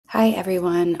Hi,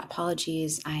 everyone.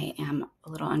 Apologies. I am a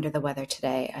little under the weather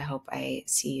today. I hope I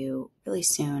see you really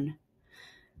soon.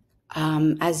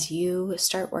 As you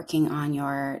start working on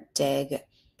your DIG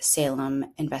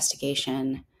Salem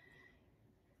investigation,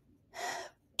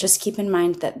 just keep in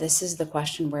mind that this is the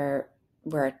question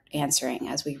we're answering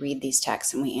as we read these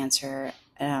texts and we answer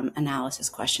analysis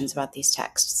questions about these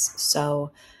texts.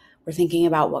 So we're thinking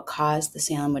about what caused the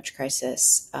Salem witch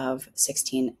crisis of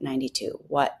 1692.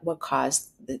 What caused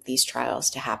these trials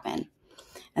to happen?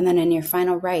 And then in your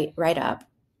final write-up,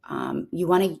 you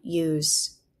want to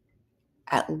use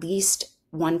at least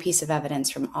one piece of evidence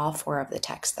from all four of the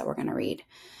texts that we're going to read.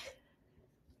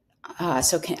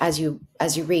 As you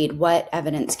read, what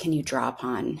evidence can you draw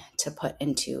upon to put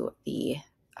into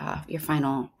your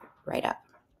final write-up?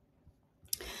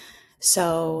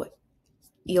 So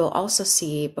you'll also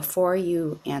see before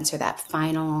you answer that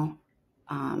final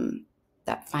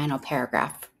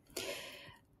paragraph,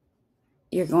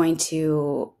 you're going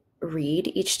to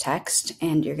read each text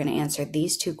and you're going to answer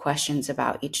these two questions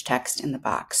about each text in the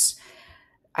box.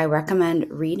 I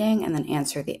recommend reading and then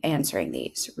answering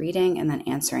these. Reading and then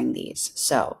answering these.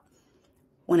 So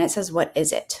when it says, what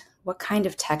is it? What kind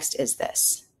of text is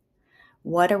this?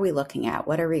 What are we looking at?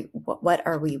 What are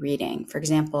we reading? For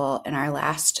example, in our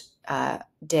last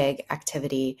DIG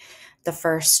activity, the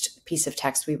first piece of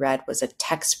text we read was a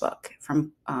textbook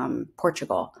from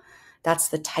Portugal. That's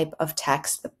the type of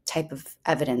text, the type of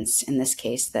evidence in this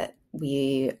case that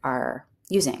we are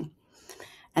using.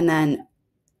 And then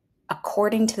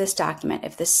according to this document,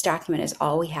 if this document is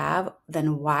all we have,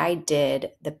 then why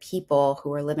did the people who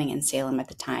were living in Salem at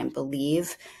the time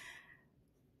believe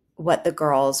what the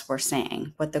girls were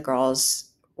saying, what the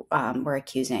girls were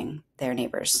accusing their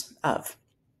neighbors of?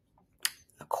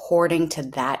 According to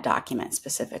that document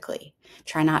specifically.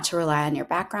 Try not to rely on your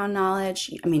background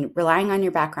knowledge. Relying on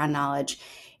your background knowledge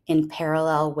in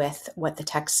parallel with what the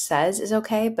text says is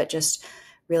okay, but just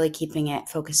really keeping it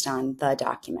focused on the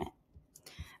document.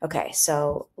 Okay,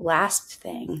 so last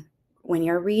thing, when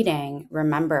you're reading,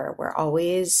 remember, we're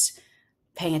always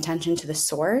paying attention to the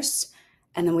source,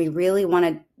 and then we really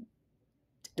want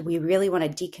to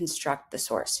deconstruct the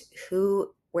source.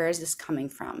 Where is this coming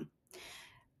from?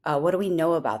 What do we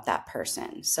know about that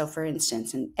person? So for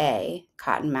instance, in A,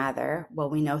 Cotton Mather, well,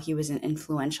 we know he was an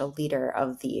influential leader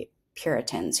of the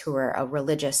Puritans, who were a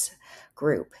religious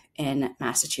group in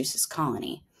Massachusetts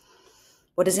colony.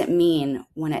 What does it mean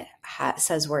when it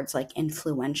says words like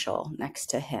influential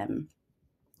next to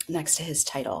his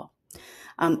title?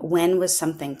 When was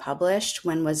something published?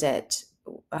 When was it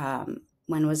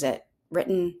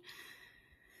written?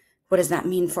 What does that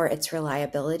mean for its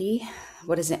reliability?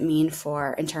 What does it mean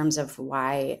in terms of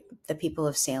why the people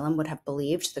of Salem would have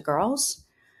believed the girls?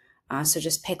 So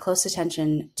just pay close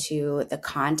attention to the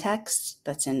context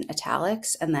that's in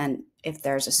italics. And then if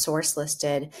there's a source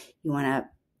listed, you want to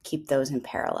keep those in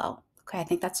parallel. Okay, I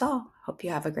think that's all. Hope you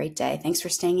have a great day. Thanks for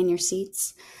staying in your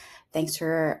seats. Thanks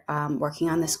for working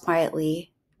on this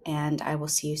quietly, and I will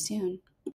see you soon.